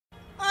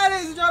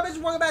ladies and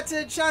gentlemen, welcome back to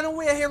the channel.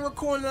 We're here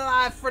recording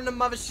live from the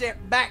mothership,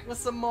 back with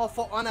some more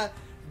For Honor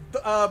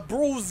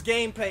Brawls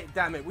gameplay.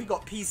 Damn it, we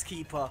got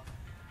Peacekeeper.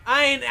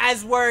 I ain't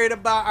as worried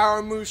about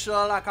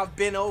Aramusha like I've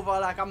been over.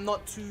 Like I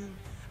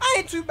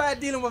ain't too bad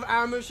dealing with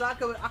Aramusha. I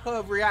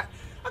could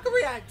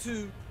react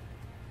to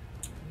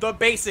the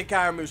basic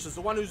Aramushas,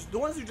 the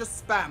ones who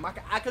just spam.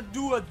 I could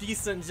do a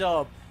decent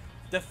job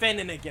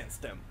defending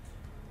against them.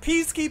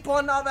 Peacekeeper,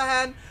 on the other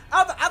hand,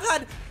 I've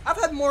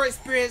had more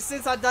experience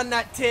since I've done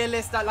that tier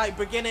list, that like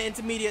beginner,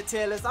 intermediate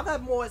tier list. I've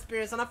had more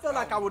experience, and I feel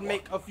like I would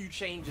make a few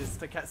changes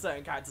to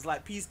certain characters,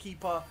 like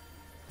Peacekeeper,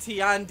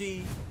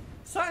 Tiandi.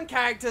 Certain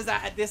characters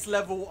at this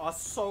level are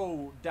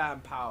so damn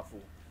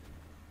powerful.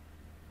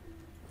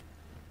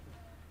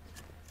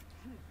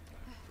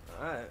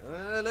 Alright,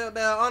 a little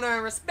bit of honor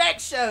and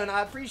respect shown.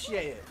 I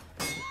appreciate it.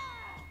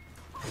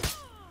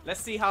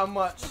 Let's see how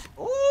much.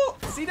 Oh,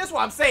 see, that's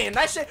what I'm saying.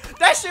 That shit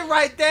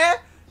right there.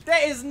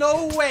 There is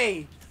no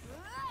way.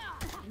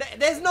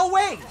 There's no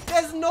way.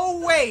 There's no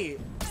way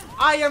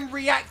I am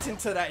reacting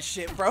to that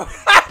shit, bro.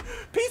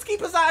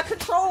 Peacekeeper's out of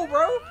control,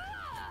 bro.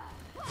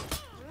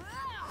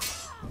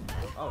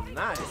 Oh,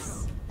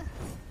 nice.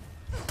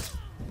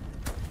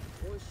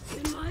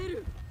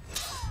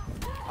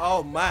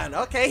 Oh man.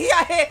 Okay, he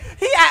out here.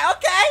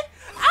 Okay.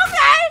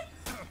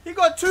 He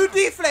got 2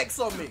 deflects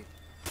on me.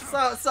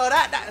 So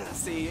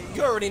see,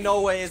 you already know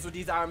what it is with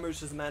these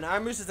Aramushas, man.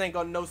 Aramushas ain't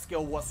got no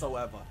skill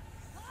whatsoever.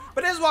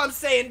 But this is what I'm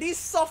saying. These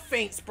soft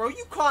feints, bro.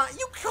 You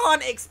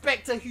can't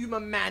expect a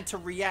human man to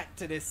react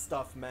to this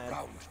stuff, man.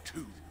 Round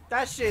 2.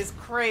 That shit is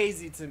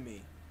crazy to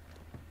me.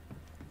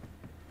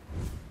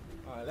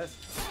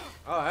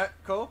 Alright,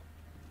 cool.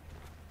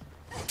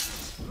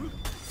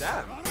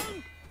 Damn.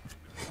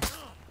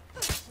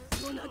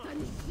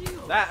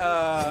 That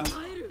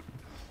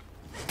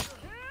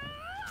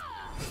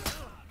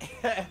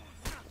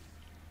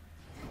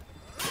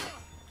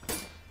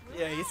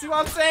yeah, you see what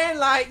I'm saying?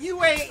 Like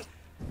you ain't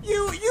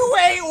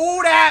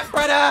all that,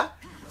 brother.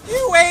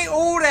 You ain't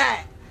all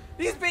that.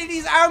 These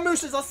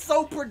Aramushas are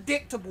so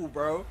predictable,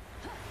 bro.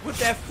 With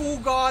their full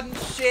guard and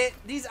shit.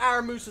 These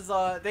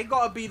Aramushas they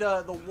gotta be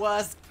the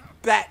worst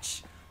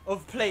batch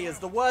of players.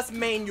 The worst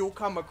main you'll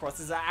come across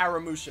is an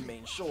Aramusha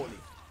main, surely.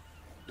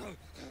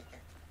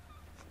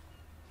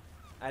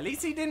 At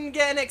least he didn't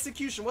get an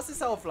execution. What's his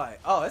health like?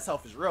 Oh, his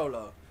health is real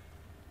low.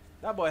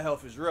 That boy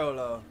health is real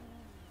low.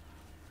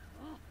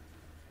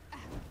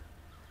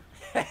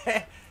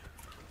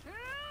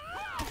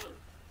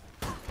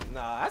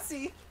 Nah, I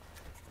see.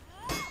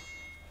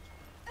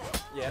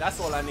 Yeah,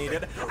 that's all I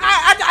needed.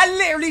 I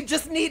literally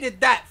just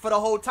needed that for the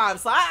whole time.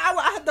 So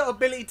I had the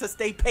ability to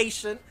stay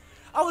patient.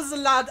 I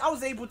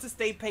was able to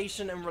stay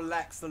patient and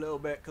relax a little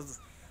bit because,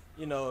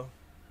 you know,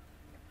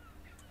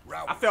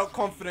 I felt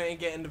confident in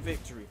getting the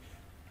victory.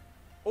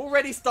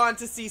 Already starting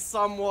to see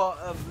somewhat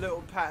of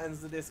little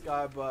patterns of this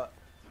guy, but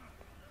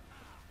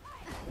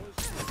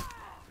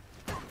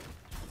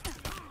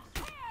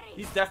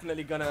he's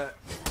definitely gonna.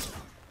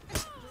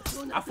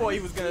 I thought he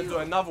was gonna do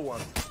another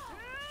one.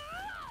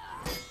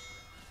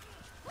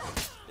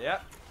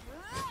 Yep.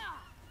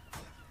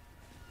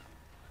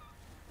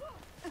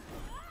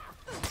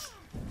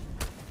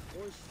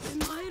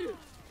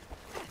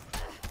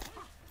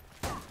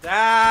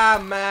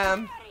 Damn,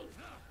 man.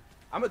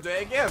 I'm gonna do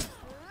it again.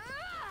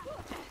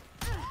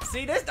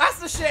 See, that's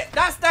the shit.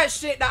 That's that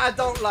shit that I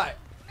don't like.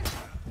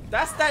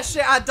 That's that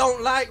shit I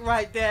don't like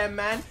right there,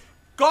 man.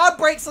 Guard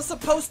breaks are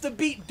supposed to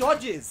beat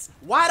dodges.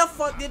 Why the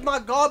fuck did my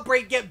guard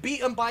break get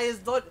beaten by his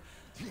dodge?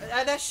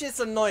 That shit's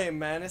annoying,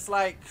 man. It's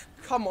like,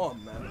 come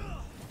on, man.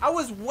 I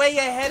was way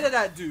ahead of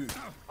that dude.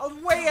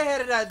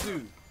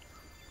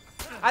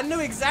 I knew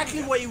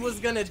exactly what he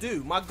was gonna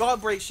do. My guard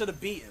break should have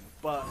beat him,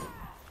 but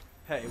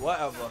hey,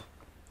 whatever.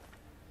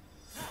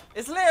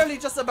 It's literally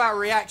just about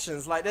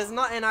reactions. Like, there's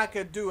nothing I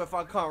could do if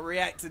I can't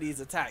react to these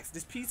attacks.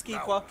 This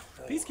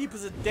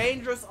Peacekeeper's a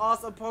dangerous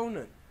ass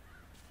opponent.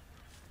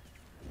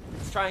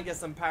 Let's try and get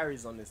some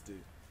parries on this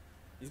dude.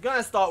 He's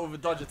gonna start with a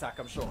dodge attack,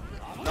 I'm sure.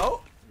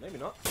 No, maybe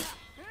not.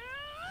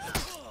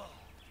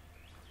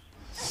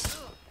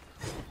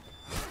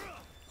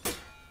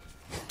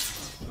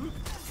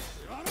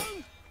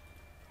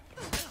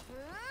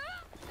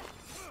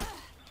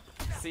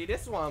 See,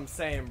 this is what I'm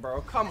saying,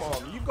 bro. Come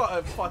on, you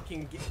gotta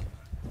fucking get.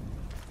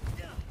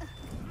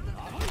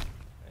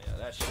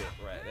 That shit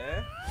right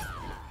there.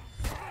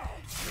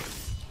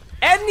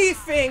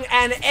 Anything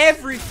and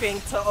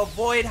everything to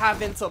avoid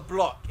having to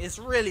block. It's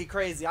really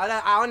crazy. I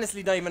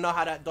honestly don't even know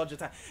how that dodge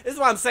attack. This is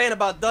what I'm saying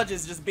about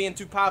dodges just being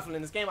too powerful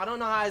in this game. I don't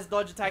know how his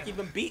dodge attack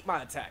even beat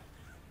my attack.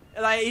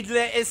 Like,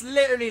 it's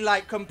literally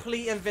like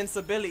complete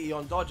invincibility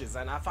on dodges,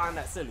 and I find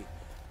that silly.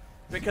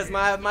 Because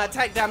my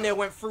attack damn near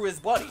went through his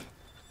body.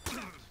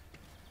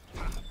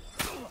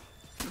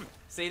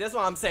 See, that's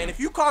what I'm saying. If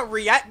you can't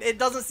react, it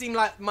doesn't seem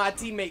like my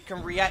teammate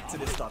can react to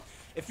this stuff.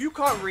 If you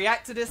can't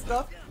react to this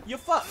stuff, you're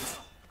fucked.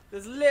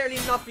 There's literally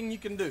nothing you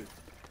can do.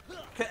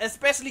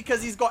 Especially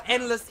because he's got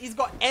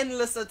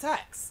endless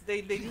attacks.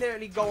 They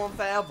literally go on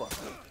forever.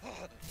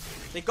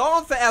 They go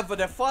on forever.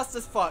 They're fast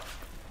as fuck.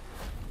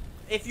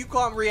 if you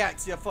can't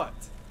react, you're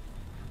fucked.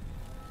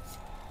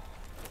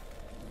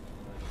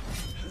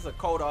 This is a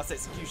cold ass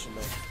execution,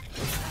 man.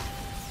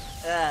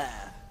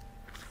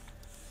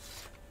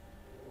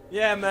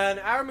 Yeah, man,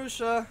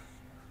 Aramusha.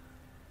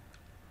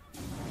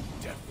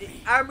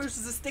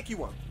 Aramusha's a sticky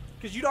one.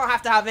 Because you don't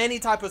have to have any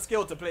type of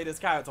skill to play this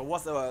character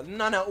whatsoever.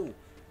 None at all.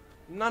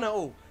 None at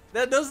all.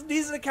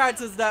 These are the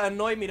characters that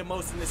annoy me the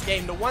most in this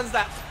game. The ones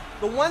that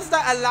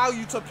allow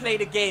you to play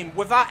the game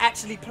without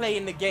actually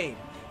playing the game.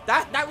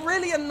 That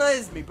really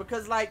annoys me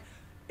because, like,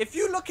 if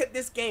you look at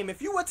this game,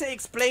 if you were to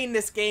explain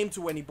this game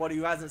to anybody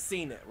who hasn't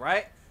seen it,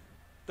 right?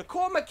 The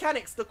core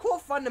mechanics, the core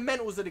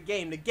fundamentals of the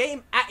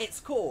game at its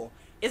core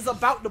is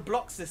about the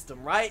block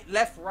system, right?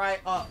 Left, right,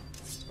 up,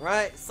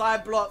 right?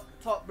 Side block,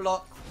 top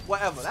block,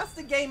 whatever. That's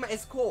the game at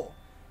its core.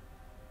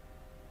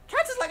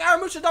 Characters like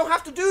Aramusha don't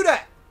have to do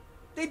that.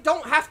 They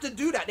don't have to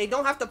do that. They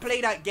don't have to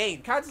play that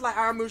game. Characters like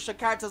Aramusha,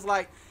 characters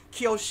like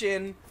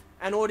Kyoshin,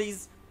 and all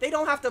these, they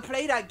don't have to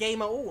play that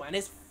game at all. And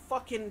it's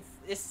fucking,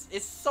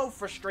 it's so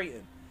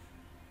frustrating.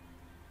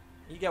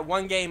 You get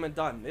one game and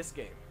done. This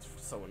game is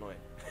so annoying.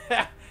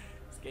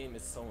 This game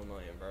is so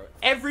annoying, bro.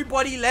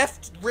 Everybody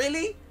left,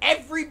 really?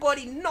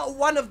 Everybody, not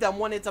one of them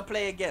wanted to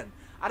play again.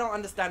 I don't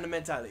understand the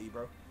mentality,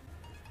 bro.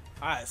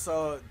 Alright,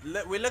 so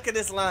we look at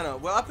this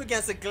lineup. We're up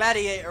against a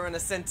gladiator and a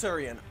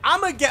centurion.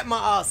 I'm gonna get my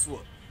ass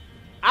whooped.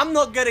 I'm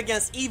not good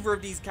against either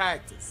of these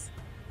characters.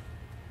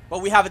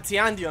 But we have a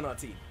Tiandi on our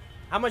team.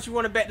 How much you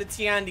want to bet the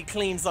Tiandi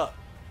cleans up?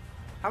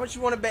 How much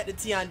you want to bet the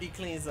Tiandi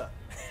cleans up?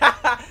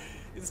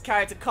 This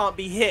character can't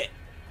be hit.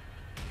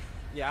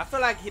 Yeah, I feel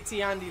like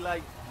Tiandi,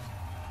 like,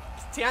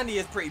 Tiandi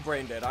is pretty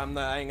brain dead. I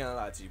ain't gonna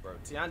lie to you, bro.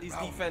 Tiandi's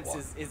defense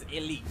is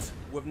elite.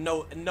 With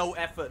no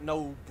effort,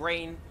 no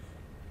brain.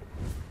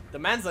 The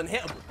man's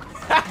unhittable.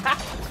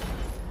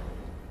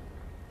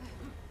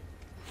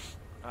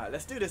 Alright,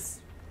 let's do this.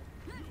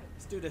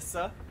 Let's do this,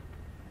 sir.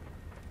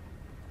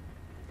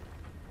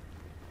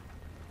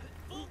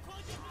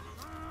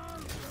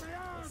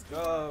 Let's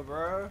go,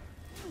 bro.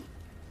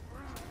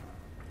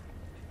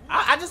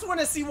 I just want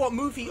to see what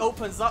move he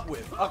opens up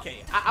with.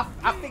 Okay,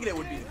 I figured it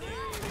would be the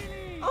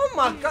king. Oh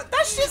my god,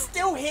 that shit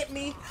still hit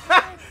me.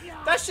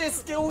 That shit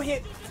still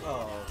hit.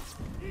 Oh.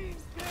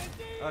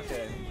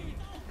 Okay.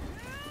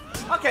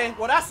 Okay,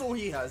 well that's all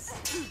he has.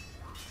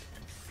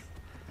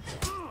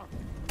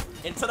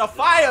 Into the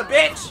fire,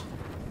 bitch!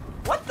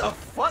 What the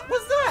fuck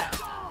was that?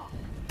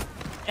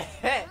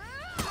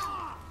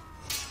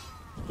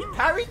 He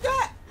parried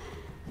that?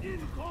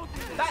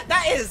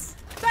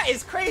 That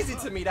is crazy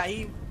to me that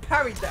he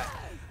parried that.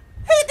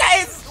 Hey,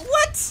 that is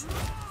what?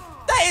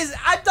 That is,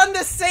 I've done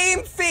the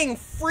same thing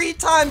 3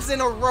 times in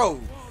a row.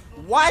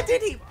 Why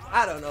did he?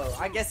 I don't know.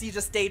 I guess he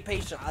just stayed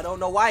patient. I don't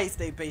know why he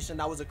stayed patient.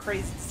 That was a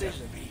crazy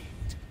decision.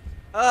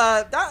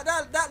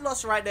 That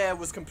loss right there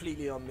was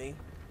completely on me.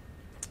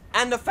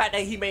 And the fact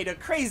that he made a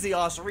crazy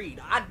ass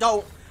read. I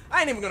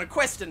ain't even gonna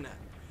question that.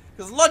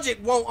 Because logic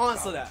won't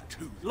answer that.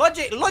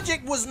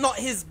 Logic was not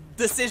his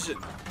decision.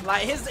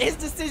 Like his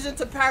decision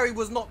to parry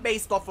was not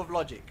based off of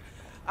logic.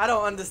 I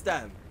don't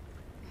understand.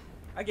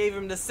 I gave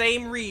him the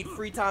same read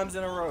 3 times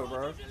in a row,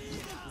 bro. Is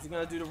he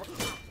gonna do the?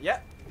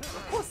 Yep.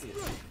 Of course he is.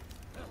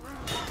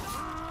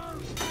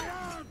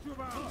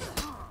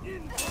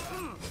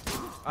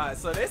 Alright,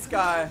 so this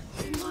guy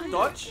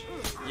dodge.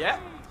 Yep.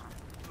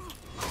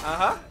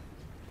 Uh-huh.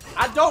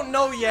 I don't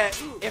know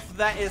yet if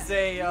that is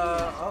a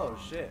oh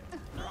shit.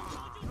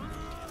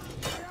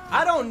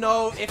 I don't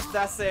know if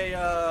that's a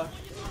yeah,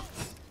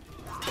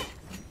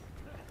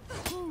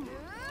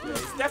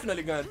 he's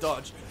definitely gonna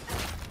dodge.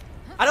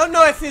 I don't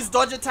know if his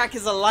dodge attack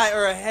is a light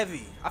or a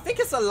heavy. I think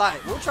it's a light.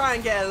 We'll try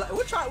and get a,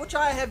 we'll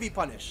try a heavy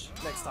punish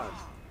next time.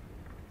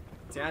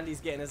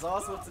 Tiandi's getting his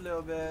ass whooped a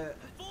little bit.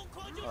 Oh,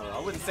 I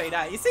wouldn't say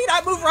that. You see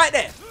that move right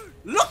there?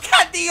 Look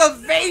at the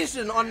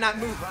evasion on that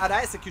move. Oh,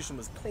 that execution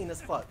was clean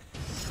as fuck.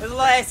 There's a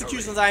lot of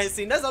executions I ain't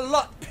seen. There's a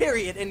lot,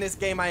 period, in this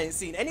game I ain't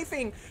seen.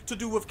 Anything to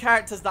do with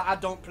characters that I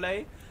don't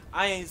play,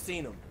 I ain't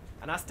seen them.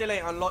 And I still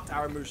ain't unlocked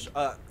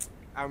Aramusha.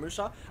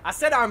 Aramusha? I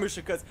said Aramusha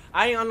because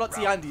I ain't unlocked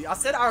Tiandi. I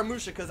said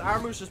Aramusha because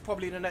Aramusha is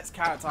probably the next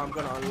character I'm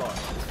gonna unlock.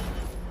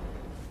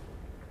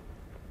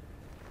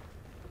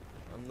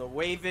 I'm the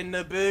waving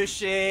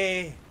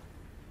Nobushi.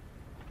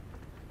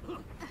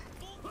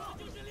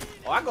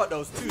 Oh, I got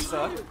those too,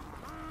 sir.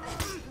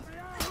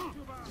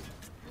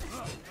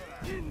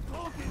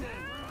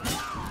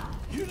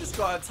 You just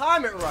gotta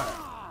time it right.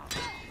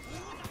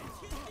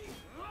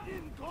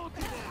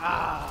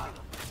 Ah.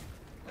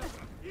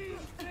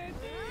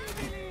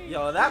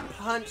 Yo, that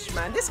punch,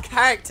 man. This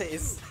character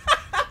is...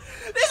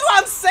 This is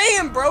what I'm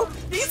saying, bro.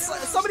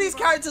 Some of these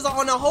characters are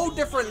on a whole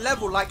different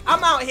level. Like,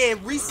 I'm out here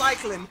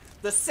recycling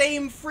the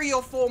same 3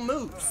 or 4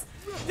 moves.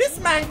 This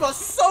man got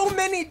so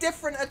many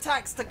different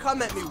attacks to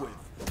come at me with.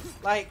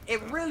 Like,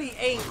 it really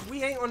ain't...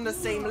 We ain't on the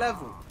same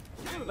level.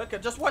 Look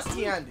at... Just watch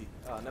Tiandi.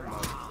 Oh, never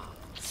mind.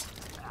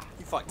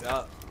 He fucked it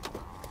up.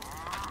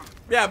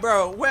 Yeah,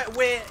 bro. We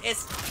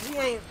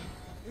ain't...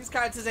 These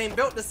characters ain't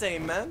built the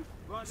same, man.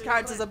 These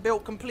characters are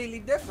built completely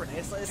different.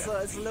 It's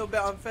a little bit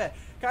unfair.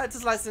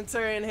 Characters like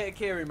Centurion and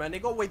Hikari, man, they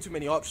got way too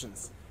many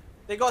options.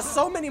 They got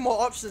so many more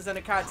options than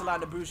a character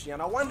like Nobushi,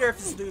 and I wonder if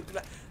this dude...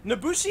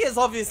 Nobushi is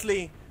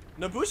obviously...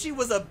 Nobushi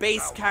was a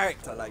base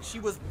character, like, she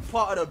was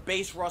part of the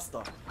base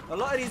roster. A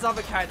lot of these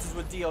other characters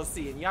were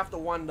DLC, and you have to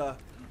wonder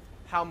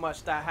how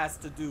much that has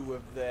to do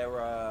with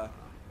their,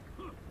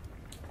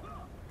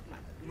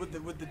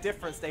 with the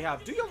difference they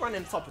have. Do your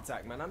running top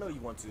attack, man. I know you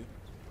want to.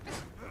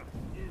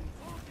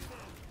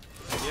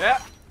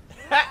 Yeah.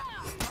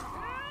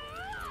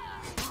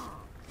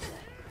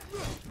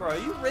 Bro, are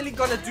you really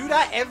gonna do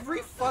that every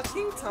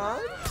fucking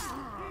time?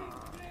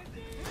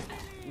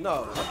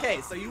 No. Okay,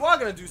 so you are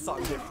gonna do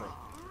something different.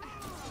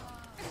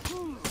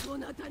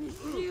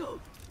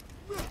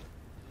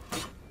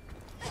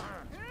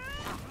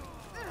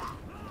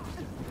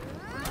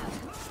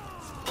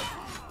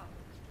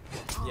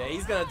 Yeah,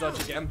 he's gonna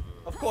dodge again.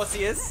 Of course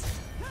he is.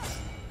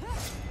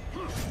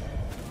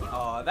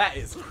 Oh, that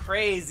is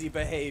crazy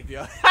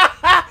behavior.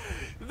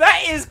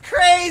 That is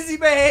crazy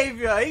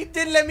behavior. He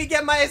didn't let me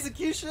get my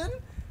execution,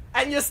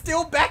 and you're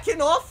still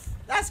backing off?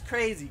 That's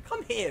crazy.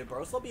 Come here,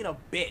 bro. Stop being a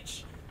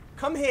bitch.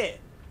 Come here.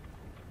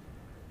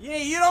 Yeah,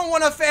 you don't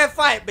want a fair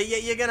fight, but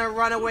yet you're gonna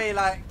run away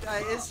like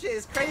this shit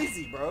is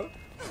crazy, bro.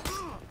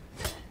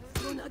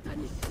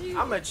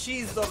 I'ma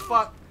cheese the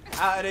fuck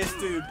out of this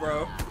dude,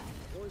 bro.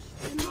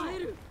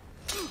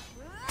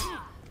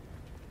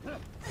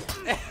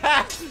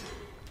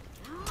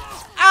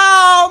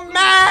 Oh,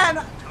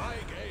 man!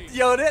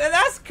 Yo,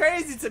 that's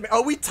crazy to me.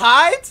 Are we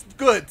tied?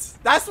 Good.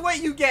 That's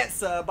what you get,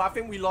 sir. But I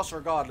think we lost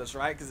regardless,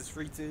 right? Because it's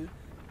 3-2.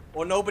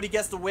 Or nobody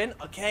gets to win?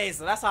 Okay,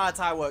 so that's how a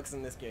tie works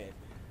in this game.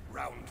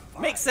 Round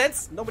 5. Makes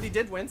sense. Nobody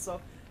did win,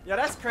 so... Yeah,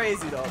 that's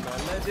crazy, though,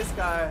 man. This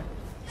guy...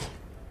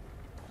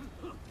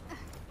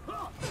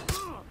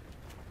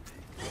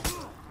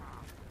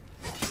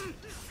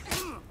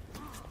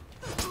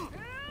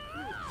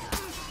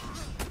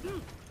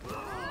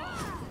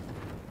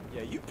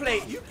 Yeah, you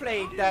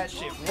played that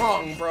shit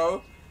wrong,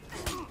 bro.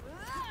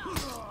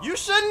 You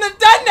shouldn't have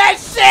done that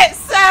shit,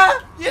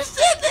 sir! You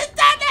shouldn't have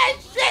done that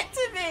shit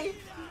to me!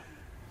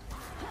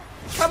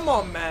 Come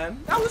on,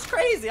 man. That was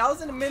crazy. I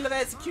was in the middle of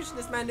execution.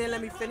 This man didn't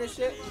let me finish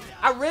it.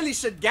 I really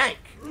should gank.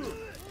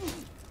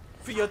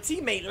 For your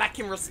teammate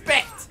lacking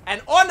respect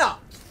and honor.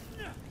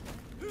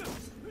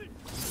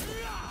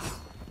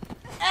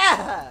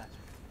 Ah.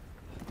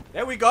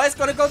 There we go. It's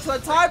going to go to a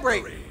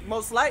tiebreak.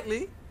 Most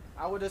likely.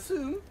 I would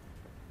assume.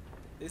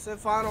 They said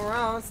final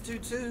rounds.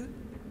 2-2.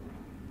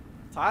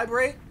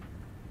 Tiebreak.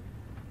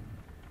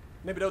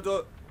 Maybe they'll do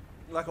it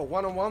like a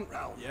one-on-one.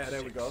 Yeah,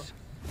 there we go.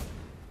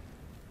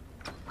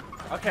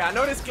 Okay, I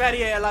know this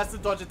gladiator likes to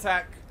dodge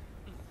attack.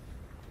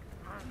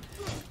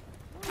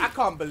 I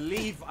can't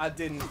believe I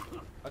didn't.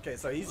 Okay,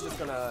 so he's just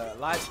gonna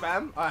live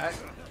spam. Alright.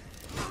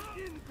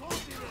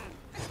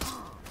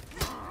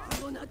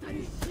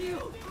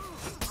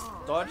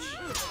 Dodge.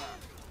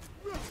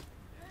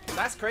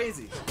 That's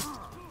crazy.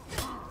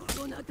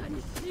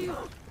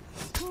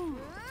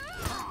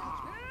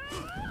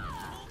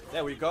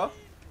 There we go.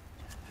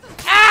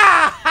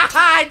 Ah!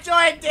 I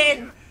joined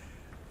in!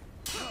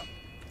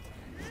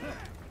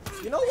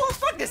 You know what?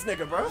 Fuck this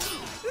nigga, bro.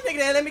 This nigga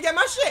didn't let me get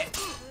my shit.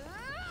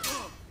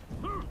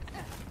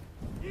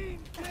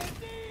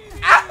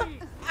 Ah!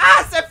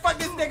 I said fuck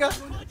this nigga.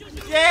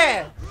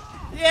 Yeah.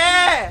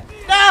 Yeah.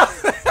 No.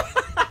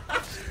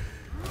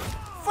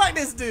 Fuck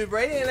this dude,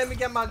 bro. He didn't let me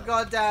get my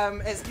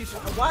goddamn execution.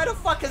 Why the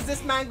fuck has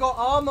this man got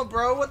armor,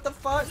 bro? What the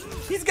fuck?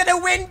 He's gonna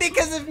win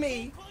because of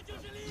me.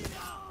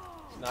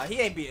 Nah,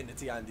 he ain't beating the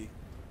Tiandi.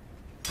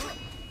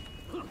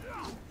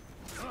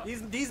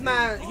 These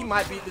man, he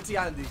might beat the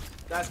Tiandi.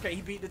 That's crazy.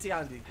 He beat the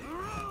Tiandi.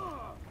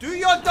 Do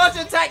your dodge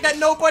attack that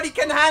nobody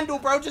can handle,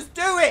 bro. Just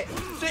do it.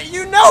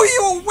 You know you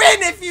will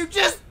win if you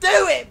just do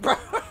it, bro.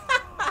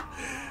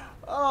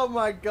 Oh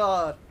my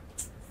god.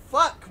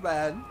 Fuck,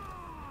 man.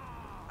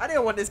 I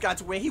didn't want this guy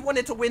to win. He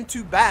wanted to win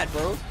too bad,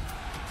 bro.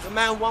 The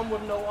man won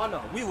with no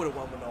honor. We would have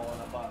won with no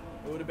honor, but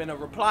it would have been a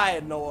reply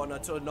of no honor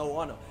to no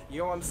honor. You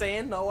know what I'm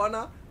saying? No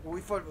honor. We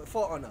fought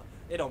for honor.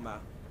 It don't matter.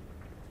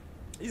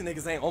 These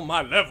niggas ain't on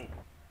my level.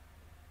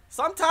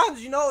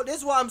 Sometimes, you know, this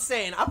is what I'm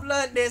saying. I've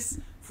learned this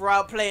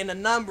throughout playing a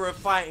number of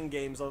fighting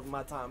games over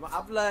my time.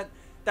 I've learned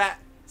that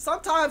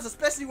sometimes,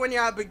 especially when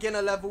you're at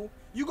beginner level,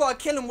 you gotta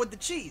kill them with the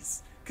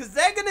cheese. Because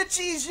they're gonna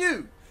cheese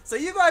you. So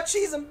you gotta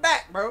cheese them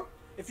back, bro.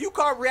 If you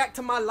can't react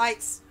to my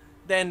lights,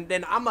 then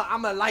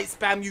I'ma light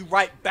spam you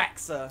right back,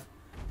 sir.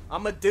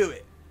 I'ma do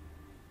it.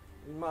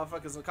 You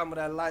motherfuckers will come with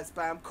that light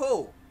spam.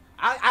 Cool.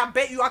 I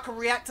bet you I can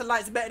react to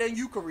lights better than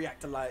you can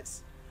react to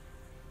lights.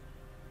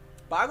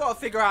 But I gotta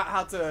figure out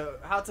how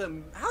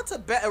to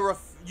better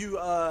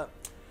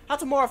how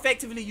to more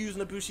effectively use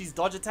Nobushi's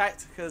dodge attack,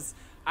 because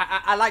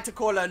I like to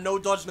call her no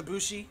dodge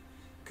Nobushi,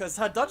 because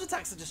her dodge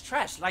attacks are just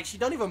trash. Like, she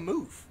don't even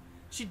move.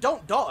 She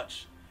don't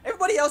dodge.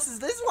 Everybody else is.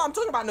 This is what I'm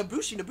talking about.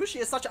 Nobushi. Nobushi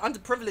is such an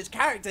underprivileged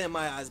character in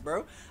my eyes,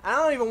 bro. And I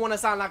don't even want to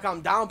sound like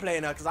I'm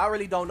downplaying her, because I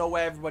really don't know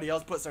where everybody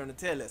else puts her in the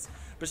tier list.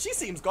 But she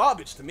seems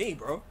garbage to me,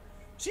 bro.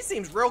 She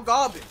seems real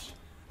garbage.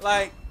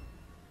 Like,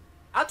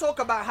 I talk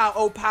about how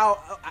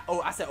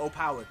I said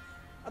overpowered.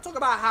 I talk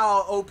about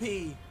how OP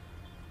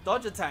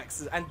dodge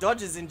attacks and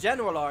dodges in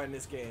general are in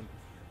this game.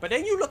 But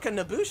then you look at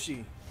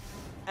Nobushi,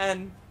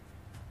 and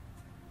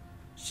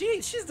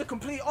she's the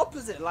complete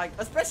opposite. Like,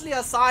 especially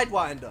her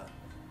Sidewinder,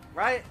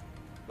 right?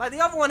 Like, the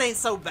other one ain't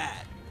so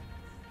bad.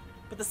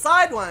 But the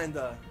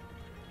Sidewinder,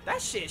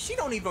 that shit, she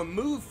don't even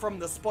move from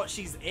the spot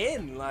she's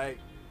in. Like,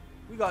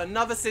 we got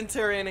another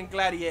Centurion and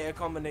Gladiator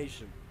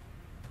combination.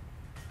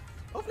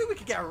 Hopefully we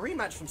could get a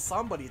rematch from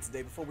somebody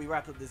today before we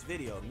wrap up this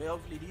video. Maybe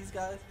hopefully these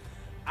guys.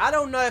 I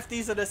don't know if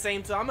these are the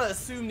same two. I'm gonna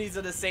assume these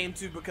are the same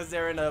two because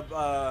they're in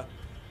a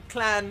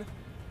clan,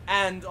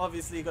 and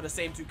obviously got the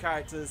same two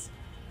characters.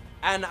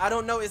 And I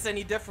don't notice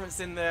any difference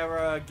in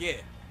their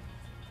gear.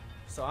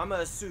 So I'm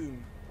gonna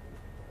assume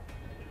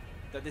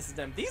that this is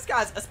them. These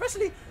guys,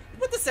 especially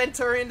with the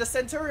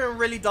Centurion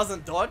really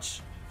doesn't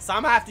dodge. So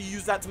I'm gonna have to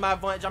use that to my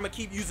advantage. I'm gonna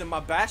keep using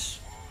my bash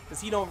because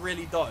he don't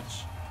really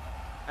dodge.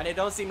 And it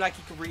don't seem like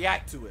he can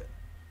react to it.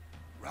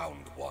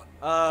 Round one.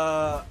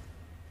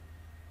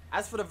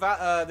 As for the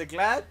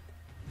Glad,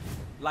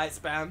 light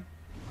spam.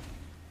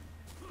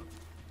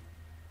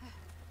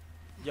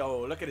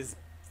 Yo, look at his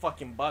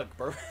fucking bug,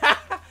 bro.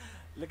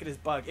 Look at his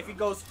bug. If he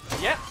goes,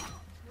 yep,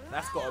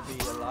 that's gotta be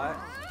a lie.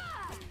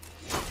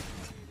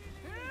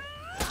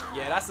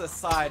 Yeah, that's a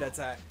side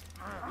attack.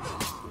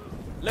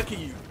 Look at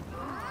you.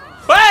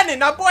 Burning!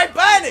 That boy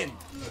burning!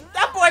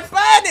 That boy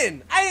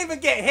burning! I ain't even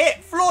get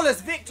hit. Flawless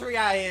victory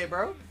out here,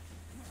 bro.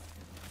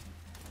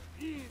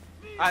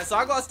 Alright, so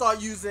I gotta start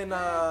using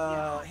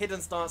hidden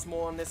stance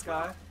more on this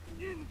guy.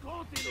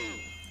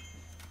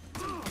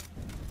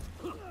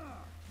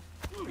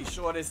 Be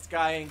sure this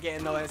guy ain't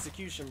getting no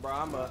execution, bro.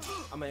 I'm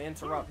gonna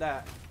interrupt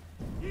that.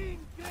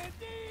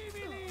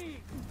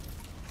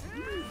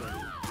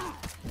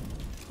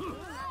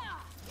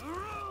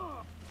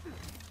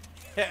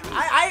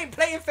 I ain't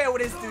playing fair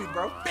with this dude,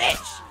 bro.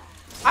 Bitch!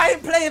 I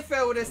ain't playing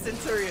fair with this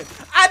Centurion.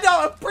 I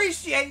don't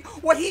appreciate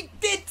what he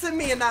did to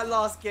me in that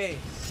last game.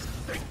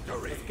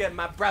 Victory. Let's get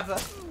my brother.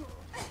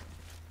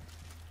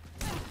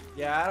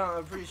 Yeah, I don't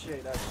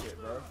appreciate that shit,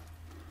 bro.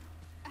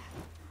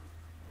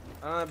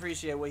 I don't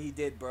appreciate what he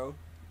did, bro.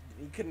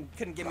 He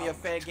couldn't give me a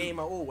fair game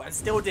at all. And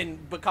still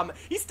didn't become.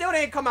 He still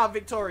didn't come out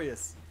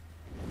victorious.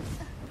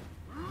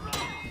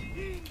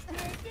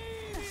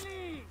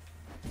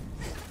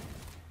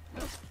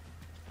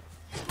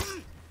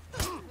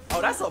 Oh,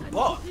 that's a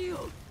bot.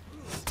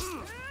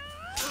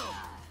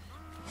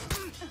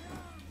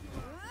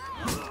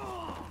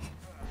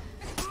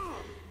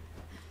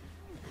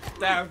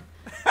 Damn.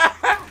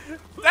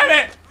 Damn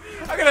it!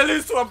 I'm gonna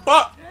lose to a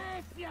bot.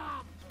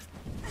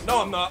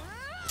 No, I'm not.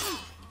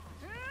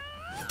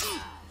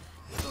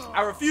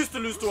 I refuse to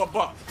lose to a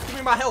bot. Give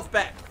me my health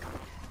back.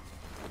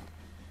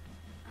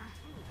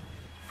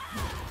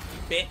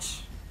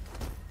 Bitch.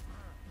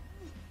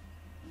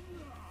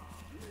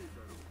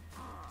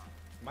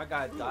 My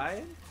guy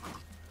dying?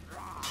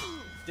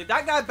 Did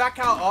that guy back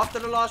out after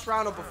the last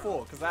round or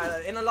before?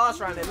 Because in the last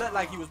round, it looked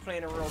like he was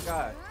playing a real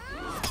guy.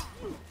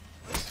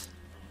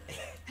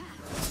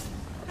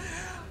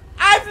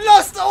 I've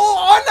lost all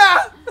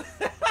honor!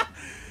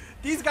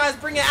 These guys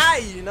bring it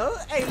at you, you know?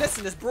 Hey,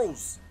 listen, it's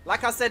Brawls.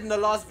 Like I said in the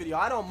last video,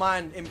 I don't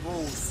mind in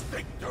Brawls.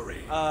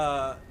 Victory.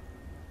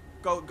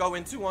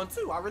 Going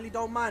 2-on-2. I really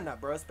don't mind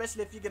that, bro.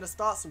 Especially if you're gonna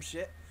start some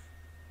shit.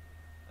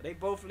 Are they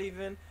both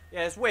leaving?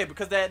 Yeah, it's weird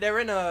because they're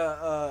in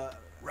a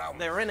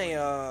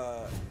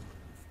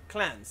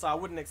clan, so I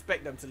wouldn't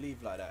expect them to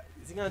leave like that.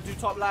 Is he gonna do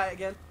top light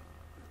again?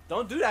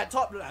 Don't do that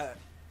top light.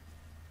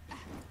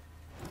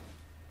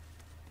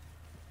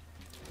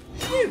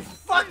 You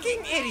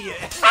fucking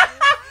idiot!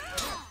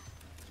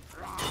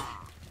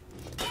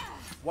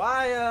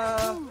 Why,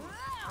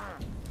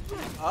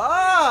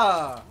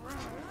 Ah!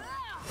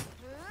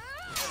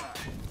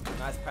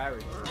 Nice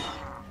parry.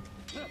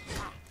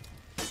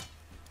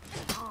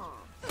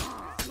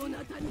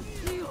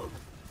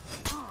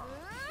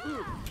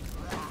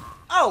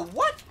 Oh,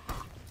 what?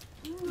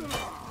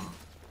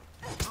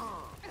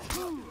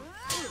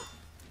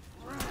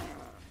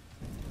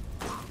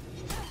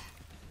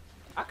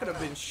 I could have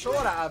been sure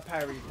that I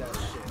parried that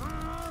shit.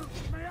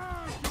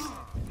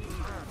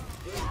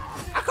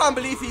 I can't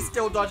believe he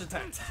still dodge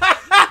attacked.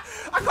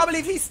 I can't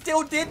believe he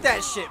still did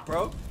that shit,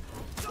 bro.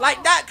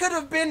 Like, that could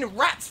have been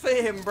rats for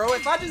him, bro.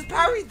 If I just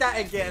parried that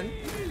again,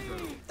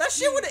 that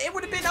shit would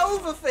have been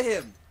over for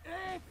him.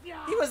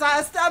 He was out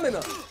of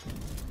stamina.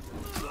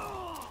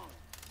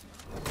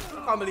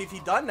 I can't believe he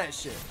done that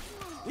shit.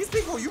 These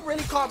people, you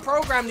really can't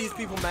program these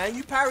people, man.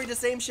 You parry the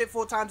same shit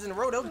 4 times in a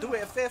row, they'll do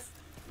it a 5th.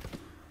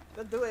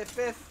 They'll do it a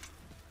 5th.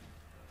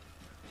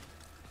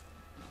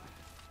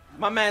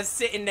 My man's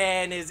sitting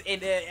there and is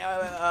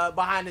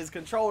behind his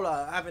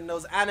controller, having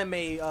those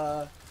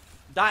anime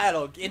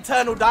dialogue,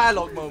 internal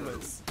dialogue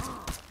moments.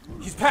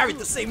 He's parried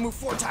the same move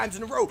 4 times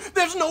in a row.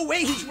 There's no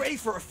way he's ready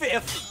for a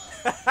 5th.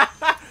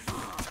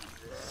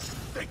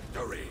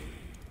 Victory.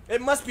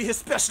 It must be his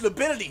special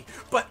ability,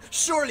 but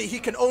surely he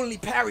can only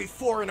parry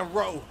 4 in a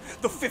row.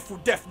 The 5th will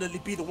definitely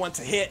be the one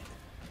to hit.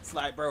 It's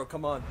like, bro,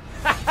 come on.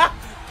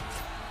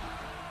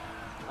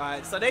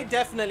 Alright, so they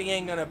definitely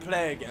ain't gonna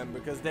play again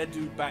because their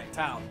dude backed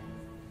out.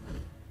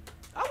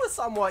 That was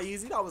somewhat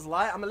easy. That was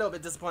light. I'm a little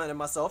bit disappointed in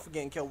myself for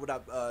getting killed with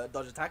that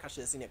dodge attack. I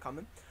should have seen it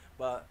coming.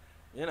 But,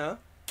 you know.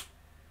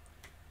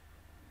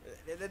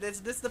 This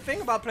is the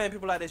thing about playing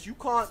people like this. You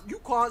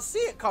can't see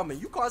it coming.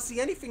 You can't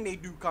see anything they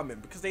do coming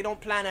because they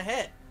don't plan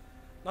ahead.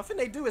 Nothing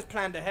they do is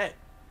planned ahead.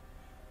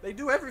 They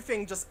do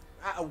everything just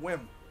at a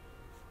whim.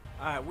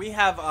 Alright, we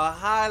have a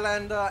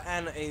Highlander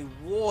and a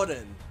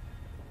Warden.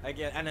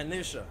 Again, and a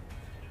Nisha.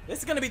 This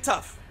is going to be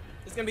tough.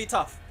 It's going to be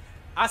tough.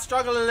 I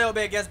struggle a little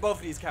bit against both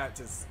of these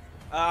characters.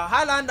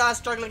 Highlander I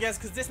struggle against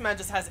because this man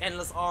just has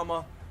endless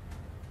armor.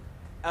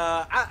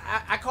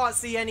 I can't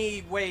see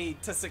any way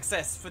to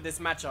success for this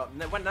matchup.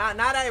 Now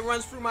that it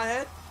runs through my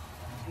head,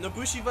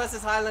 Nobushi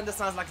versus Highlander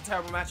sounds like a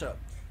terrible matchup.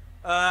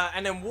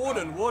 And then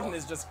Warden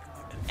is just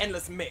an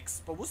endless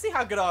mix. But we'll see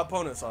how good our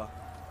opponents are.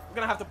 We're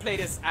going to have to play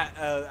this at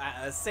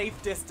a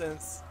safe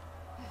distance.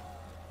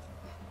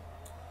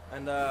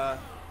 And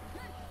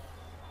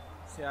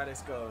see how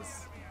this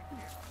goes.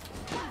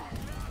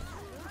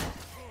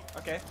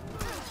 Okay.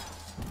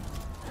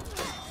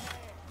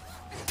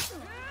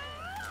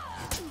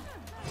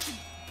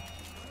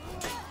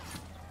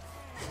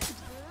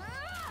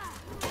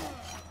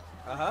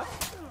 Uh-huh.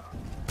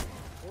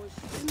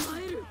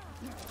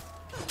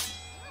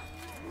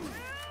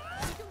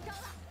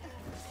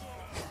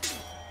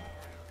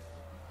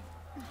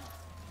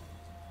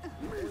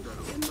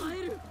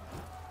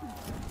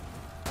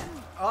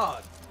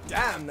 Oh,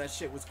 damn, that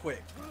shit was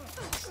quick.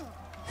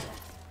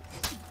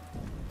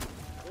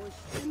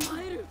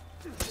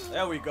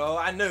 There we go.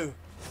 I knew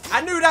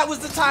that was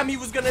the time he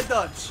was gonna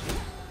dodge.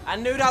 I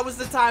knew that was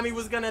the time he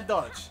was gonna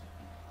dodge.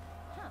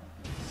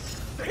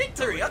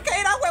 Victory.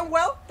 Okay, that went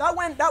well. That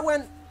went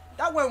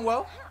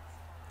well.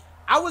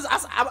 I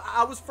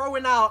was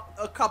throwing out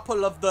a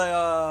couple of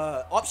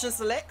the option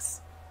selects.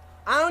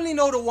 I only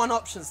know the one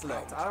option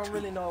select. I don't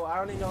really know.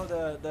 I only know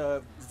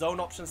the zone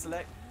option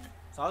select.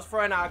 So I was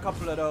throwing out a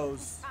couple of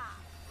those.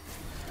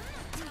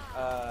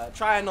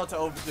 Trying not to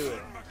overdo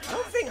it. I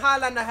don't think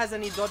Highlander has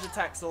any dodge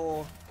attacks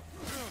or...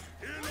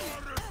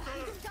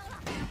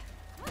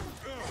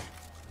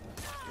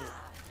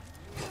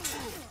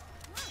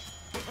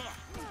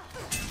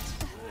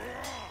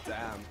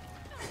 Damn.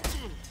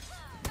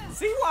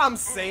 See what I'm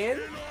saying?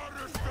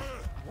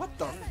 What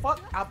the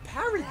fuck? I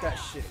parried that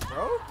shit,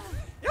 bro.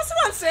 That's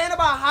what I'm saying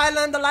about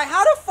Highlander. Like,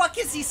 how the fuck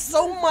is he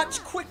so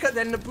much quicker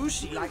than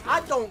Nobushi? Like, I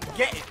don't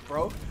get it,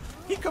 bro.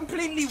 He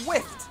completely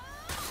whiffed.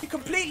 He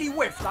completely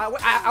whiffed.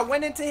 I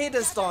went into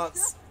hidden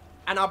stance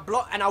and I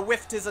blocked and I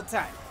whiffed his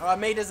attack. Or I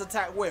made his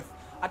attack whiff.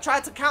 I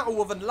tried to counter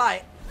with a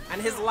light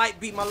and his light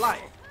beat my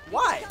light.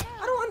 Why?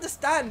 I don't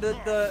understand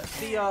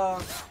he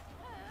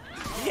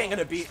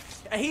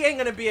ain't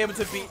gonna be able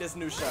to beat this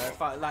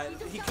Nusha.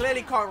 If he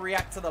clearly can't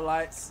react to the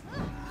lights.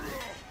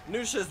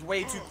 Nusha's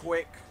way too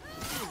quick.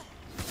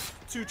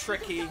 Too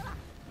tricky.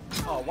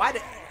 Oh, why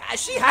did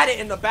she had it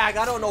in the bag?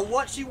 I don't know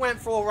what she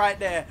went for right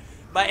there,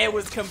 but it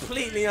was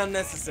completely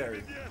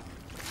unnecessary.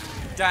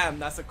 Damn,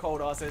 that's a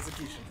cold ass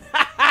execution.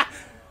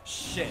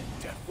 Shit.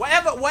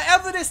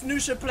 Whatever this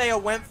Nusha player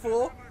went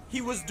for, he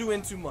was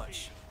doing too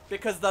much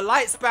because the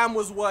light spam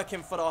was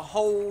working for the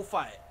whole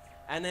fight,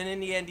 and then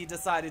in the end he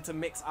decided to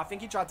mix. I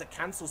think he tried to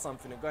cancel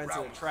something and go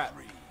into a trap.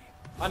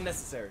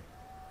 Unnecessary.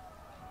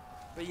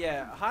 But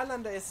yeah,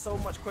 Highlander is so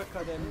much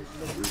quicker than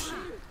Nobushi.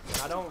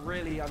 I don't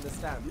really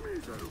understand.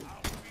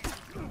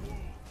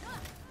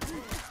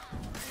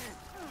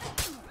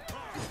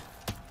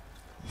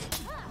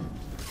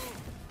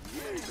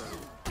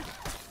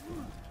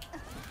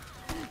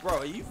 Bro,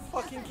 are you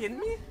fucking kidding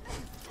me?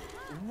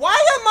 Why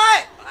am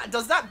I...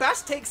 Does that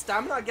bash take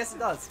stamina? I guess it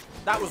does.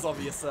 That was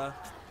obvious, sir.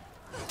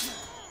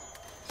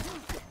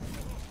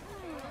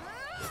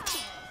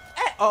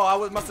 Oh,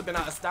 I must have been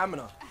out of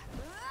stamina.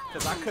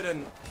 Because I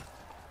couldn't...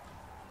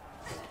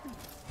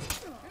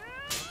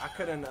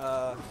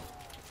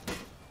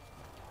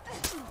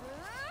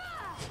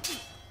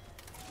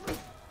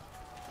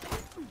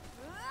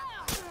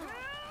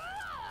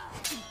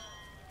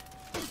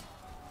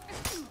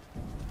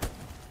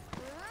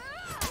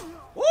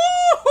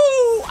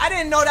 Woohoo! I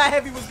didn't know that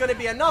heavy was going to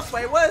be enough,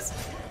 but it was.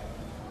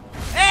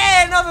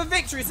 Hey, another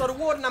victory. So the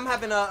Warden I'm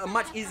having a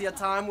much easier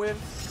time with.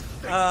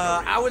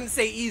 I wouldn't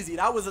say easy.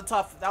 That was a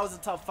tough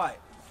fight.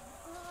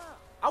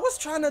 I was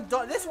trying to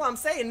dodge. This is what I'm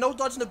saying. No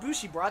dodge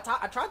Nobushi, bro.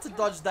 I tried to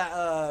dodge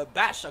that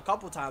bash a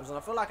couple times, and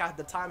I feel like I had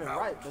the timing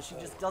right, but she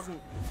just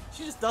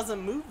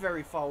doesn't move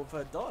very far with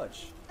her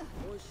dodge.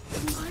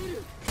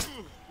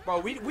 Bro,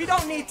 we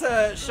don't need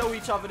to show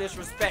each other this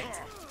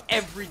respect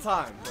every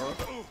time, bro.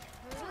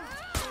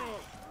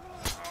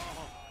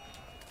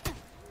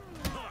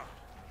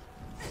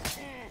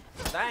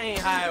 That ain't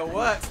how it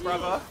works,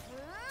 brother.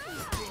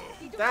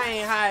 That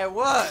ain't how it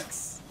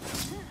works.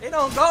 It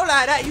don't go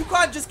like that. You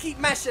can't just keep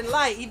mashing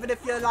light even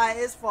if your light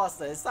is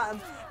faster. It's something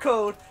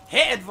called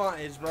hit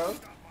advantage, bro.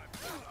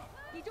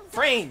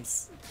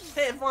 Frames.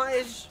 Hit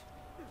advantage.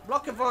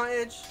 Block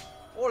advantage.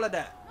 All of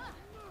that.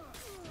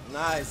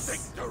 Nice.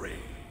 Victory.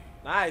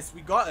 Nice,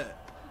 we got it.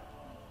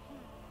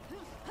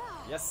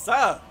 Yes,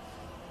 sir.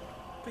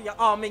 Put your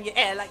arm in your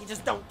air like you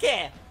just don't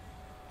care.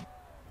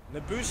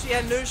 Nobushi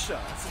and Nusha.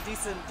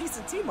 That's a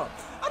decent team up.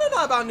 I don't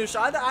know about Nusha.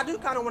 I do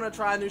kind of want to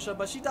try Nusha,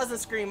 but she doesn't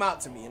scream out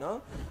to me, you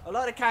know? A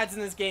lot of characters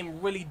in this game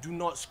really do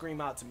not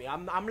scream out to me.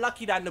 I'm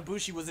lucky that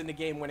Nobushi was in the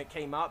game when it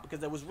came out because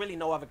there was really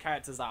no other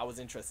characters that I was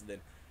interested in.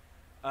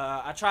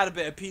 I tried a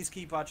bit of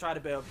Peacekeeper, I tried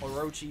a bit of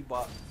Orochi,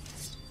 but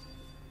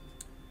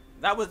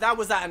that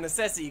was at a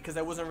necessity because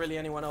there wasn't really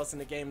anyone else in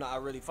the game that I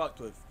really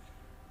fucked with.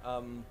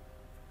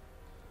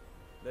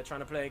 They're trying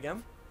to play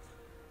again.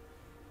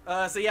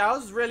 So yeah, I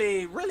was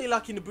really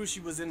lucky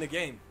Nobushi was in the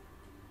game.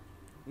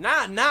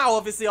 Now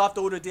obviously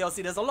after all the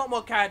DLC, there's a lot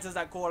more characters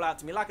that call out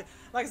to me. Like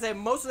I said,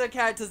 most of the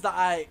characters that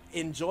I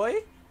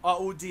enjoy are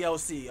all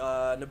DLC.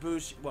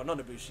 Nobushi, well not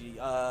Nobushi,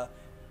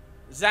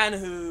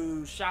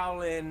 Zanhu,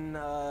 Shaolin,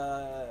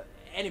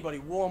 anybody,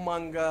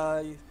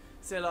 Warmonger. You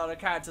see a lot of the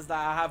characters that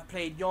I have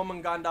played.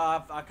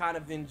 Jormungandr I kind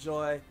of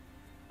enjoy.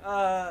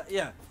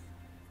 Yeah,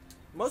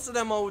 most of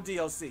them are all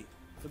DLC.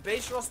 The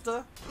base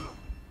roster,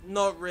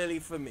 not really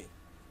for me.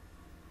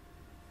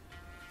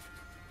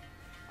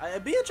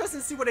 It'd be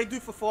interesting to see what they do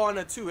for For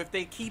Honor 2 if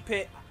they keep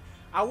it.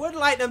 I would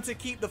like them to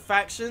keep the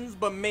factions,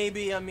 but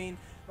maybe, I mean,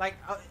 like,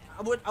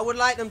 I would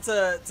like them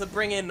to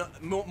bring in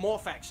more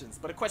factions.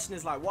 But the question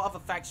is, like, what other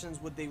factions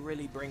would they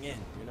really bring in?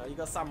 You know, you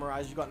got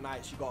Samurais, you got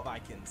Knights, you got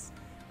Vikings.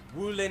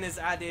 Wu Lin is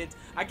added.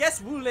 I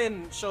guess Wu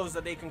Lin shows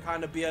that they can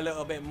kind of be a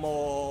little bit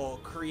more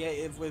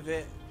creative with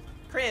it.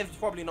 Creative is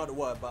probably not the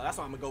word, but that's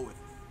what I'm going to go with.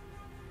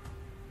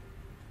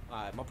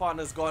 Alright, my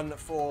partner's gone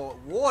for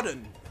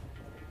Warden.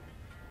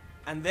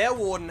 And their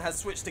Warden has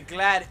switched to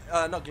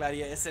not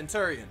Gladiator,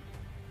 Centurion.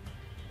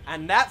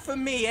 And that for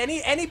me,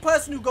 any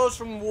person who goes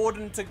from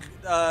Warden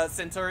to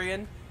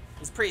Centurion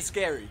is pretty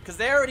scary. Because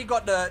they already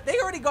got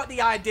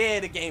the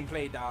idea, the game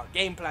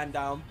plan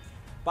down.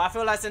 But I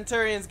feel like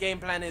Centurion's game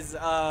plan is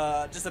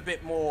just a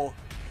bit more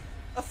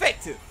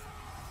effective.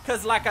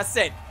 Because like I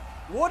said,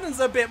 Warden's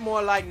a bit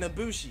more like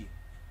Nobushi.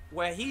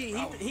 Where he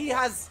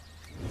has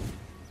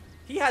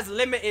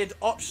limited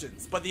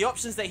options, but the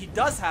options that he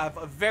does have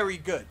are very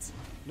good.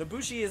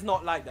 Nobushi is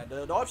not like that.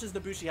 The options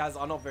Nobushi has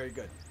are not very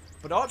good.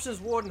 But the options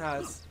Warden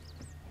has,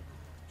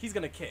 he's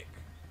gonna kick.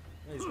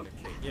 He's gonna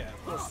kick. Yeah,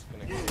 of course he's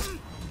gonna kick.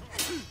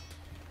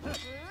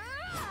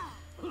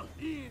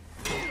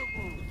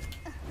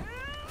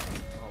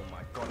 Oh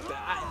my god.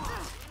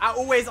 I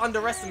always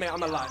underestimate, I'm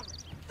not lying.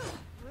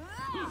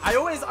 I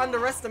always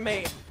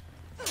underestimate.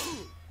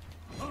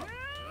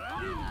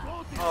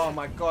 Oh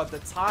my god, the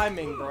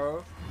timing,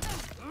 bro.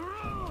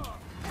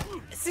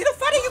 See, the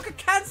fact that you can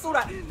cancel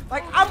that,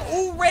 like, I'm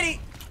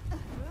already,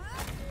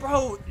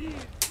 bro.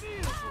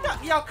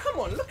 Yo, come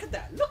on, look at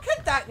that,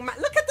 man.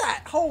 Look at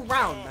that whole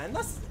round, man.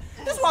 That's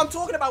what I'm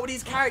talking about with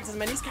these characters,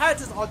 man. These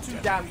characters are too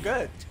damn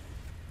good.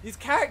 These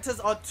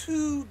characters are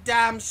too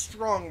damn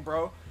strong,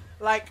 bro.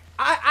 Like,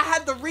 I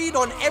had the read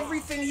on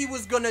everything he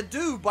was gonna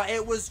do, but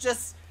it was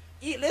just,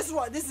 this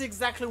is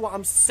exactly what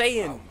I'm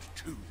saying.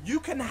 You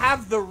can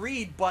have the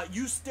read, but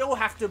you still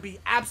have to be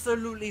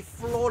absolutely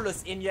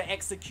flawless in your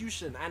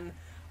execution, and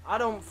I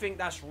don't think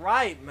that's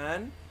right,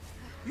 man.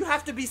 You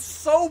have to be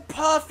so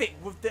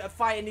perfect with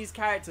fighting these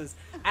characters,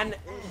 and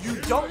you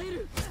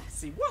don't.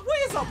 See, what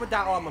is up with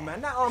that armor,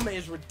 man? That armor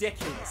is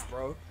ridiculous,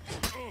 bro.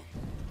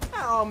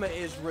 That armor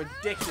is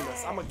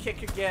ridiculous. I'm gonna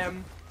kick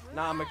again.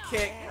 Now I'm gonna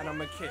kick, and I'm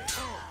gonna kick.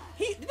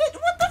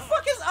 What the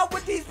fuck is up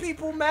with these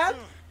people, man?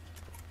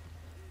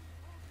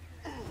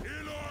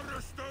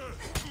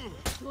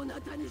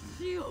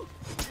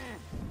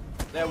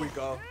 There we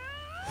go.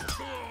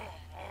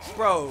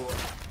 Bro,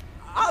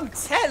 I'm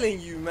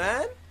telling you,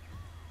 man.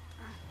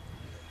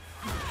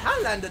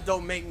 Highlander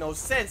don't make no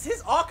sense.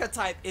 His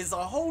archetype is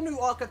a whole new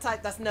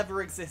archetype that's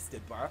never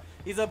existed, bro.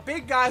 He's a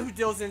big guy who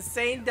deals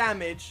insane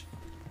damage.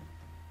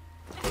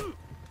 I'm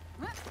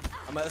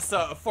gonna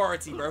assert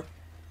authority, bro.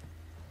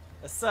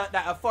 Assert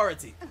that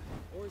authority.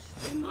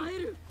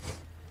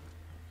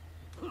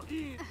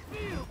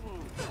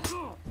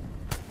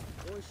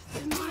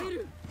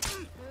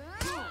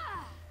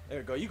 There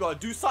we go. You gotta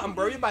do something,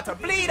 bro. You're about to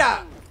bleed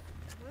out.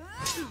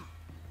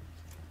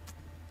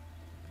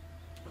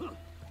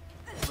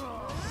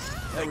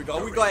 There we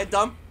go. We got it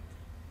done.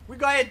 We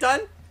got it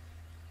done.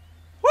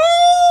 Woo!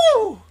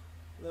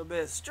 A little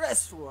bit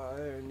stressful out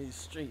here in these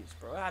streets,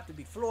 bro. I have to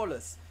be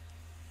flawless.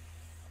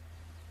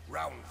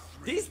 Round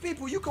 3. These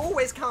people, you can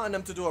always count on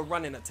them to do a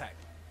running attack.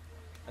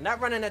 And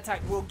that running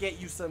attack will get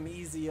you some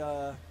easy,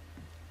 I'm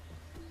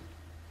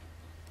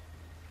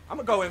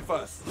gonna go in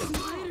first.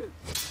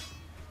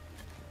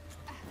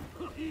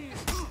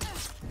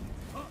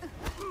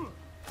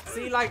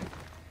 See, like,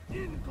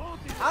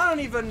 I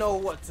don't even know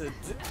what to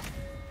do.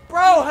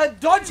 Bro, her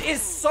dodge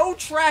is so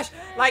trash.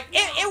 Like,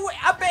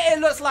 I bet it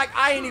looks like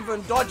I ain't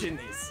even dodging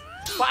this.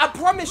 But I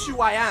promise you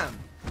I am.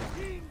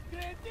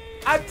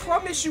 I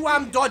promise you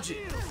I'm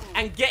dodging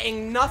and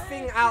getting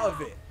nothing out of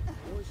it.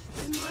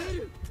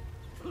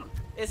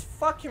 It's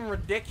fucking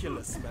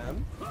ridiculous,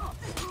 man.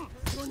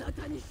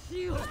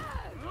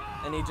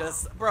 And he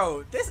just,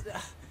 bro, this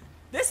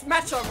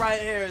matchup right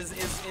here is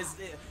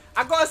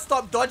I gotta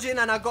stop dodging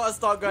and I gotta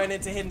start going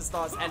into hidden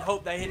stance and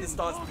hope that hidden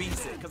stance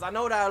beats it. Because I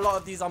know that a lot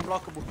of these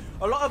unblockable,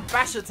 a lot of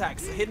bash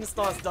attacks, hidden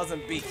stance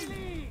doesn't beat.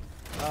 He's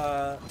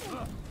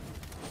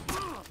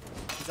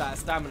out of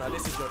stamina.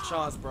 This is your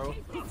chance, bro.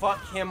 Fuck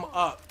him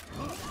up.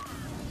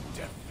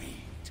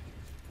 Defeat.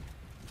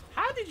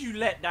 How did you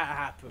let that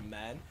happen,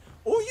 man?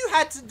 All you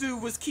had to do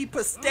was keep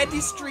a steady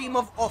stream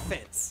of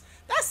offense.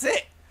 That's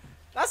it.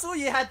 That's all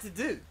you had to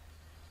do.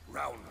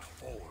 Round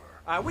 4.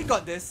 Alright, we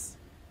got this.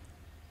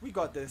 We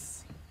got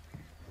this.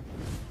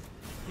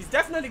 He's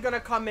definitely gonna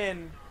come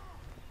in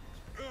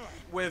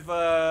with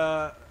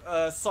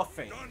soft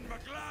feint.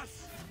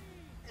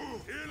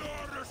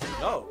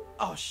 No.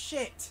 Oh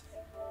shit.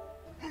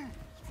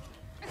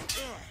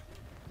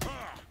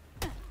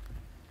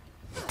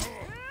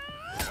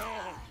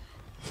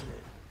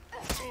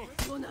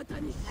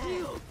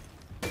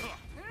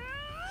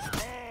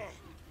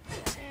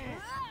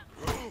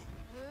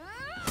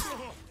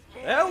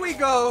 There we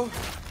go.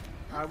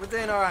 Alright, we're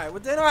doing alright. We're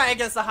doing alright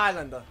against the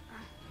Highlander.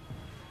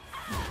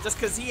 Just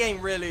cause he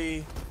ain't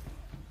really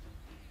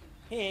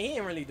he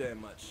ain't really doing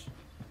much.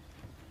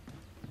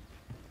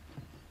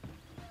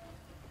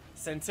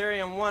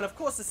 Centurion 1, of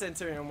course the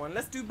Centurion 1.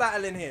 Let's do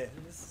battle in here.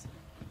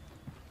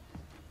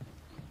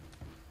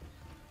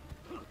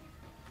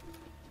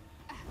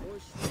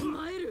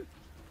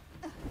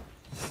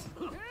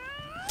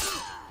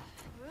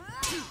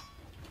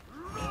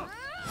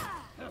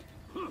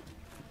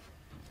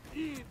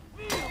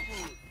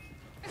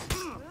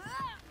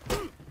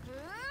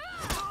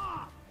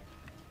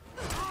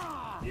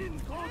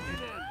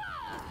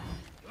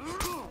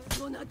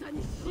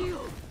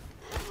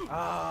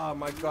 Oh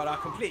my god, I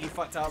completely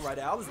fucked out right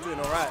there. I was doing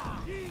alright.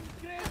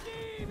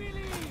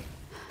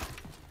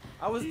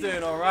 I was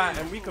doing alright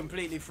and we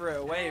completely threw it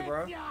away,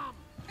 bro.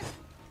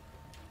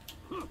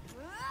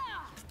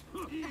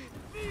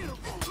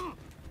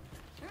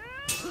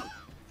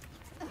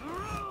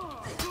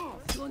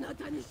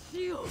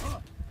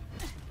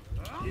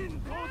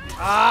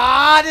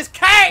 Ah, this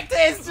character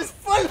is just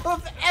full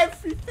of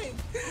everything.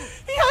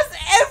 He has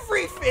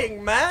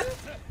everything, man.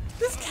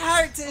 This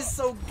character is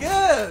so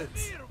good.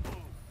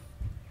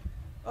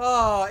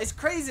 Oh, it's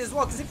crazy as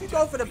well, because if you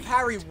go for the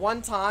parry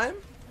one time,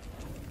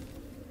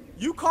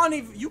 you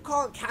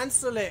can't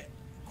cancel it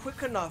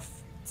quick enough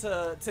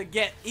to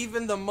get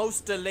even the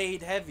most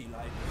delayed heavy.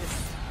 Like,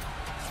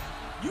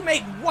 you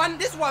make one,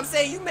 this is what I'm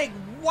saying, you make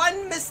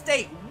one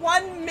mistake,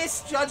 one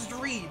misjudged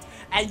read,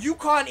 and you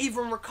can't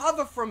even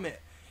recover from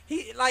it.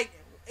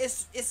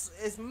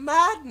 It's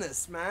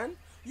madness, man.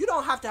 You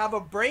don't have to have a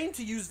brain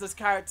to use this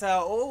character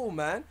at all,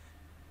 man.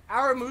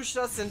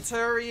 Aramusha,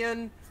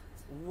 Centurion,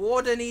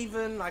 Warden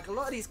even, like a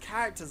lot of these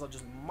characters are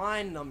just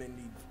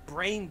mind-numbingly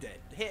brain dead.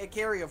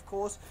 Hitakiri, of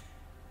course.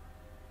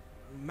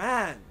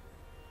 Man.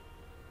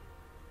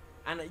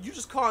 And you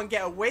just can't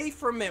get away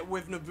from it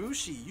with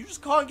Nobushi. You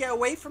just can't get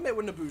away from it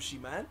with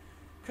Nobushi, man.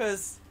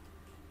 Because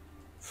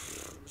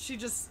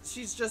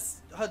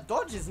her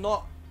dodge is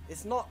not,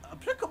 it's not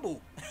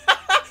applicable.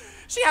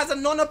 She has a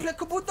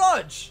non-applicable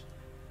dodge.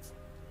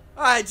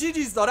 Alright,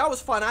 GG's though, that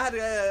was fun. I had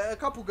a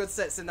couple good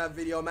sets in that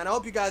video, man. I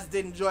hope you guys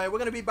did enjoy it. We're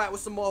going to be back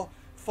with some more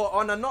For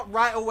Honor, not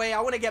right away.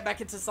 I want to get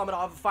back into some of the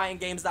other fighting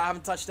games that I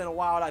haven't touched in a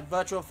while. Like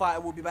Virtua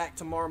Fighter will be back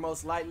tomorrow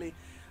most likely.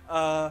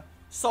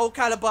 Soul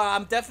Calibur,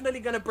 I'm definitely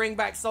going to bring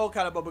back Soul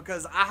Calibur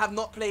because I have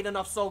not played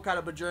enough Soul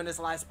Calibur during this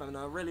lifespan. And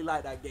I really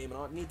like that game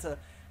and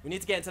we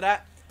need to get into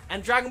that.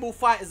 And Dragon Ball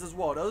FighterZ as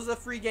well. Those are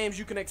 3 games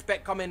you can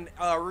expect coming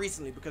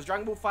recently because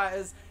Dragon Ball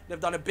FighterZ, they've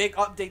done a big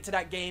update to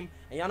that game.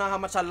 And y'all know how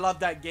much I love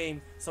that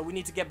game. So we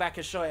need to get back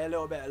and show it a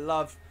little bit of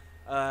love.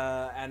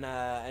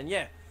 And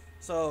yeah.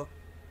 So,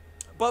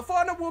 but For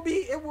Honor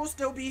it will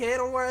still be here.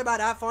 Don't worry about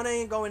that. For Honor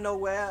ain't going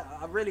nowhere.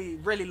 I really,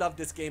 really love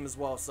this game as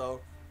well.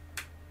 So,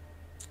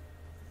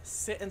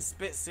 Sit and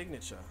Spit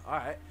signature.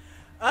 Alright.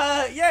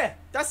 Yeah,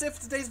 that's it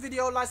for today's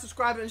video. Like,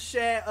 subscribe, and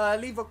share.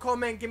 Leave a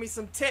comment. Give me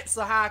some tips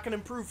on how I can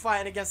improve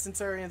fighting against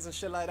Centurions and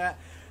shit like that.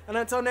 And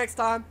until next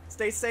time,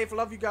 stay safe. I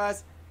love you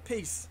guys.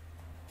 Peace.